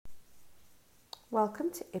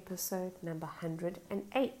Welcome to episode number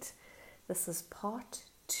 108. This is part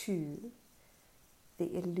 2,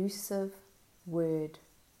 the elusive word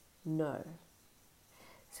no.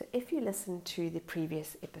 So if you listen to the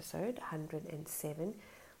previous episode, 107,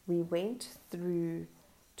 we went through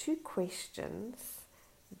 2 questions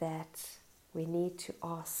that we need to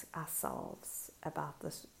ask ourselves about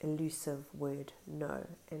this elusive word no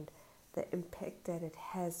and the impact that it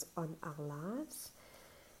has on our lives.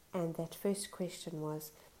 And that first question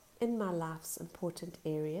was, in my life's important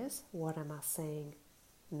areas, what am I saying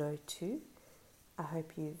no to? I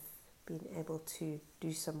hope you've been able to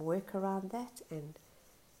do some work around that and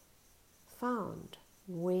found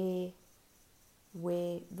where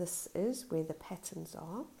this is, where the patterns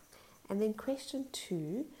are. And then question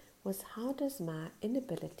 2 was, how does my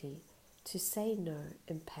inability to say no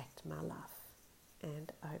impact my life?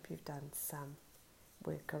 And I hope you've done some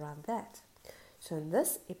work around that. So in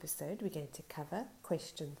this episode, we're going to cover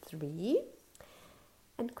question 3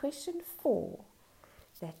 and question 4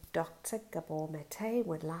 that Dr. Gabor Mate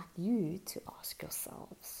would like you to ask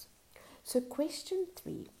yourselves. So question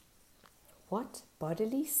 3, what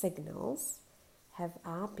bodily signals have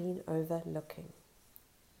I been overlooking?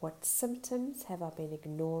 What symptoms have I been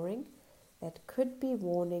ignoring that could be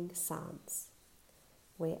warning signs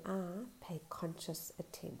where I pay conscious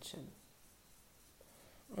attention?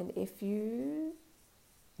 And if you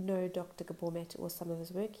know Dr. Gabor Mate or some of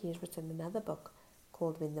his work, he has written another book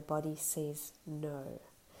called When the Body Says No.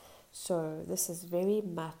 So this is very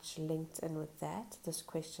much linked in with that, this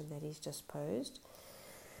question that he's just posed.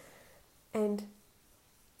 And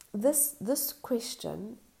this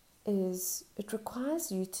question it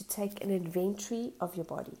requires you to take an inventory of your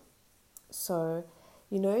body. So,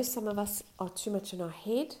 some of us are too much in our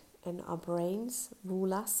head and our brains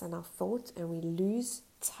rule us and our thoughts, and we lose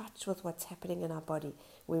touch with what's happening in our body.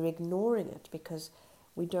 We're ignoring it because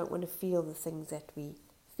we don't want to feel the things that we're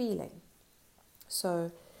feeling.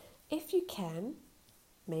 So if you can,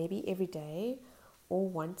 maybe every day or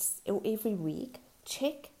once or every week,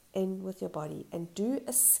 check in with your body and do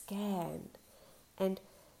a scan and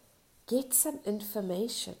get some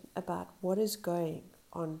information about what is going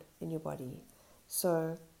on in your body.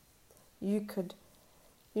 So you could,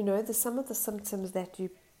 some of the symptoms that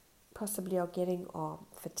you possibly are getting are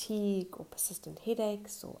fatigue or persistent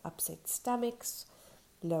headaches or upset stomachs,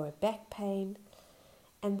 lower back pain.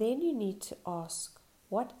 And then you need to ask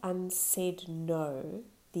what unsaid no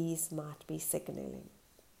these might be signaling.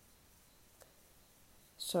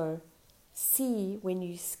 So see when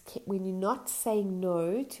you're not saying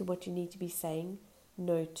no to what you need to be saying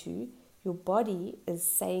no to, your body is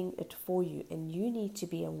saying it for you, and you need to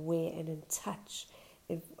be aware and in touch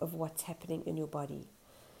of what's happening in your body.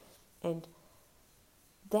 And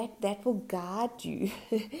that will guide you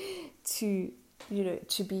to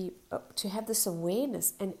have this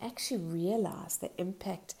awareness and actually realize the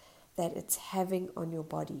impact that it's having on your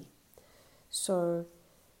body. So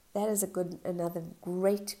that is another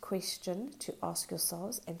great question to ask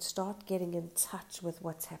yourselves, and start getting in touch with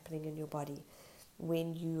what's happening in your body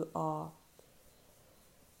when you are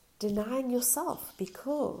denying yourself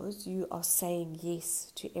because you are saying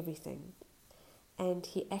yes to everything. And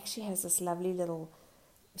he actually has this lovely little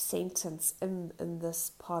sentence in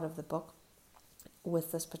this part of the book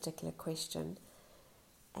with this particular question.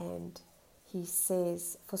 And he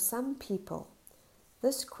says, for some people,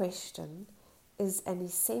 this question is an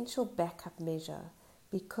essential backup measure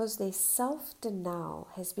because their self-denial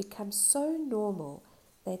has become so normal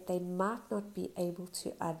that they might not be able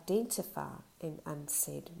to identify an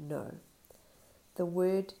unsaid no. The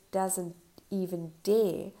word doesn't even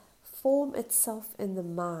dare form itself in the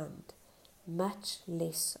mind, much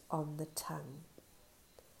less on the tongue.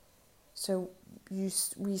 So we're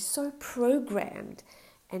so programmed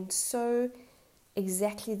and so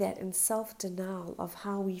exactly that in self-denial of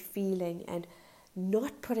how we're feeling and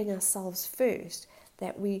not putting ourselves first,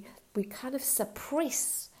 that we kind of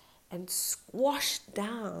suppress and squash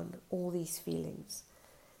down all these feelings.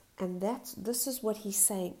 And this is what he's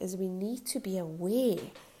saying, is we need to be aware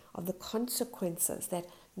of the consequences that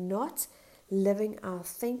not living our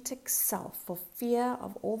authentic self for fear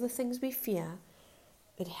of all the things we fear,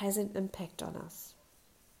 it has an impact on us.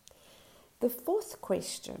 The 4th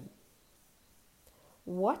question,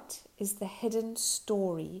 what is the hidden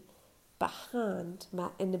story behind my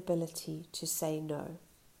inability to say no?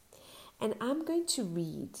 And I'm going to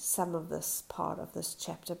read some of this part of this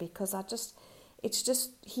chapter because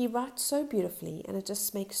he writes so beautifully and it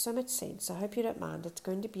just makes so much sense. I hope you don't mind. It's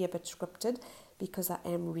going to be a bit scripted because I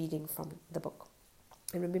am reading from the book.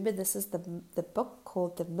 And remember, this is the book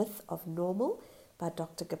called The Myth of Normal by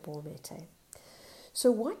Dr. Gabor Mate. So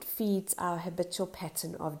what feeds our habitual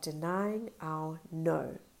pattern of denying our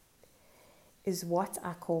no is what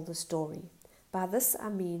I call the story. By this I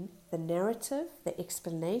mean the narrative, the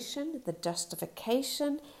explanation, the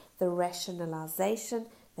justification, the rationalization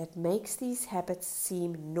that makes these habits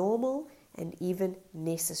seem normal and even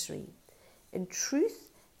necessary. In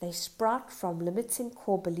truth, they sprout from limiting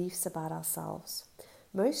core beliefs about ourselves.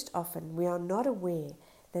 Most often, we are not aware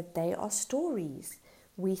that they are stories.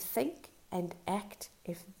 We think and act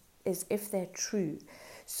as if they're true.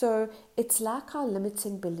 So it's like our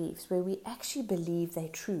limiting beliefs where we actually believe they're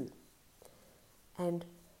true. And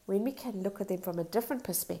when we can look at them from a different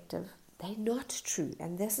perspective, they're not true.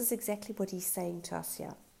 And this is exactly what he's saying to us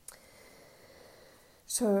here.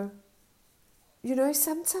 So,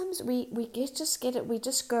 sometimes we just get it. We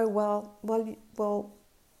just go, well,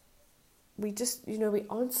 we just, we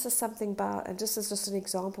answer something about, and just as just an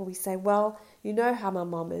example, we say, well, you know how my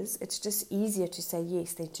mom is. It's just easier to say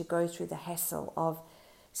yes than to go through the hassle of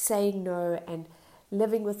saying no and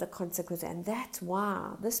living with the consequences. And that's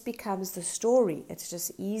why this becomes the story. It's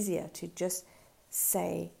just easier to just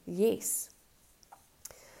say yes.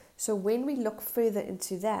 So when we look further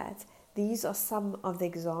into that, these are some of the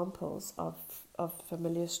examples of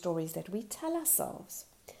familiar stories that we tell ourselves.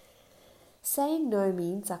 Saying no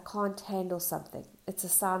means I can't handle something. It's a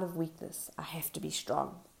sign of weakness. I have to be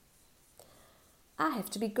strong. I have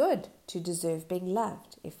to be good to deserve being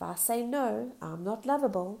loved. If I say no, I'm not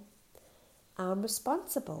lovable. I'm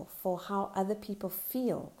responsible for how other people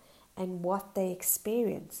feel and what they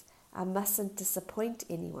experience. I mustn't disappoint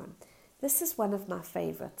anyone. This is one of my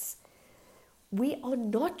favorites. We are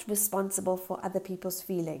not responsible for other people's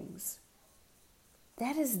feelings.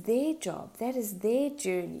 That is their job. That is their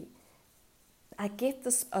journey. I get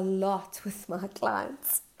this a lot with my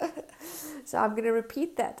clients. So I'm going to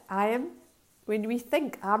repeat that. When we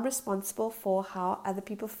think I'm responsible for how other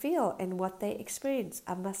people feel and what they experience,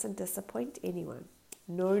 I mustn't disappoint anyone.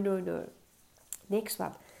 No. Next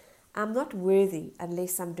one. I'm not worthy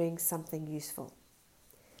unless I'm doing something useful.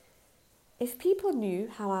 If people knew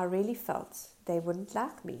how I really felt, they wouldn't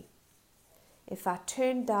like me. If I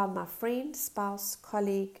turned down my friend, spouse,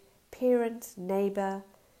 colleague, parent, neighbor,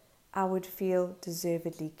 I would feel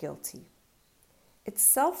deservedly guilty. It's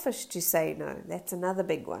selfish to say no. That's another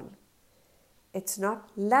big one. It's not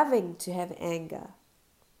loving to have anger.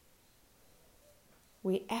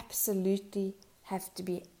 We absolutely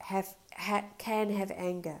can have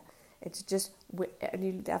anger. It's just,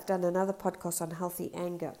 I've done another podcast on healthy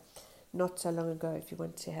anger not so long ago, if you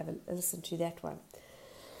want to have a listen to that one.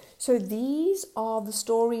 So these are the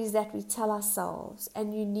stories that we tell ourselves,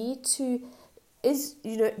 and you need to,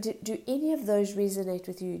 do any of those resonate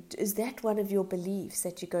with you? Is that one of your beliefs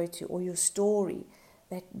that you go to, or your story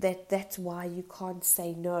that's why you can't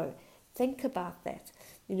say no? Think about that.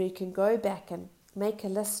 You can go back and make a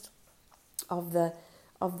list of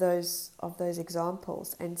those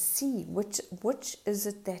examples and see which is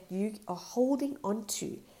it that you are holding on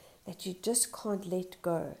to that you just can't let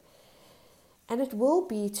go. And it will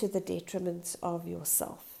be to the detriment of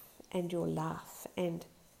yourself and your life. And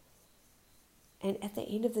at the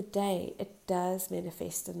end of the day, it does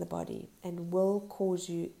manifest in the body and will cause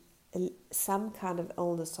you some kind of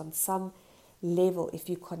illness on some level if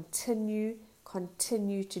you continue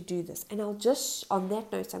to do this. And on that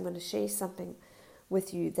note, I'm going to share something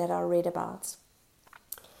with you that I read about.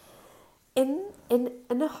 In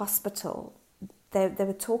a hospital, they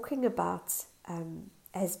were talking about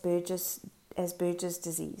Asperger's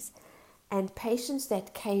disease and patients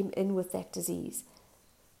that came in with that disease.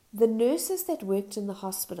 The nurses that worked in the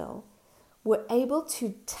hospital were able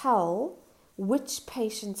to tell which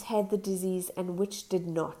patients had the disease and which did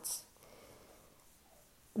not,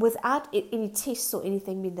 without any tests or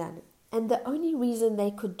anything being done. And the only reason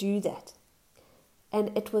they could do that,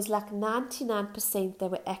 and it was like 99% they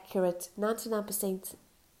were accurate, 99%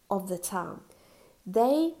 of the time,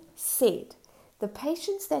 they said the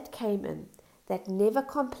patients that came in that never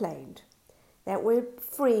complained, that were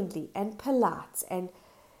friendly and polite and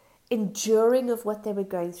enduring of what they were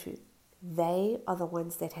going through, they are the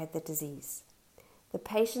ones that had the disease. The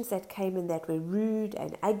patients that came in that were rude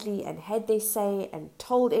and ugly and had their say and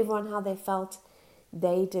told everyone how they felt,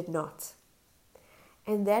 they did not.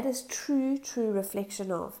 And that is true reflection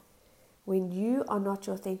of when you are not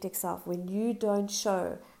your authentic self, when you don't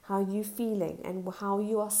show how you're feeling and how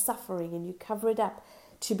you are suffering and you cover it up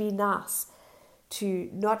to be nice, to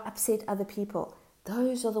not upset other people,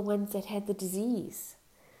 those are the ones that had the disease.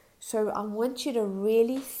 So I want you to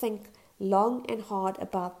really think long and hard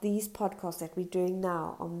about these podcasts that we're doing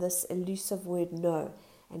now on this elusive word no,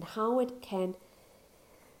 and how it can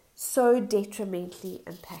so detrimentally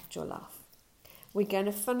impact your life. We're going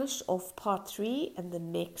to finish off part 3 in the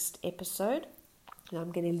next episode. And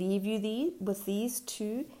I'm going to leave you with these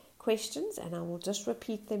 2 questions, and I will just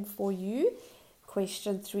repeat them for you.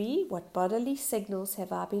 Question 3, what bodily signals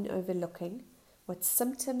have I been overlooking? What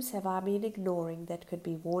symptoms have I been ignoring that could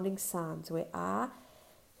be warning signs were I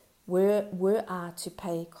to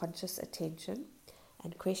pay conscious attention?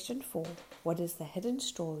 And question 4, what is the hidden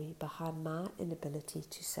story behind my inability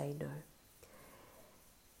to say no?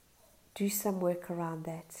 Do some work around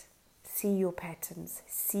that. See your patterns.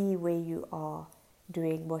 See where you are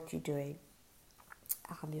doing what you're doing.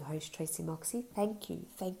 I'm your host, Tracy Moxie. Thank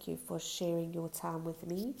you for sharing your time with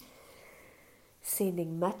me.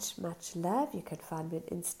 Sending much, much love. You can find me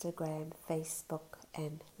on Instagram, Facebook,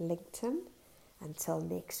 and LinkedIn. Until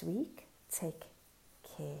next week, take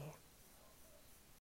care.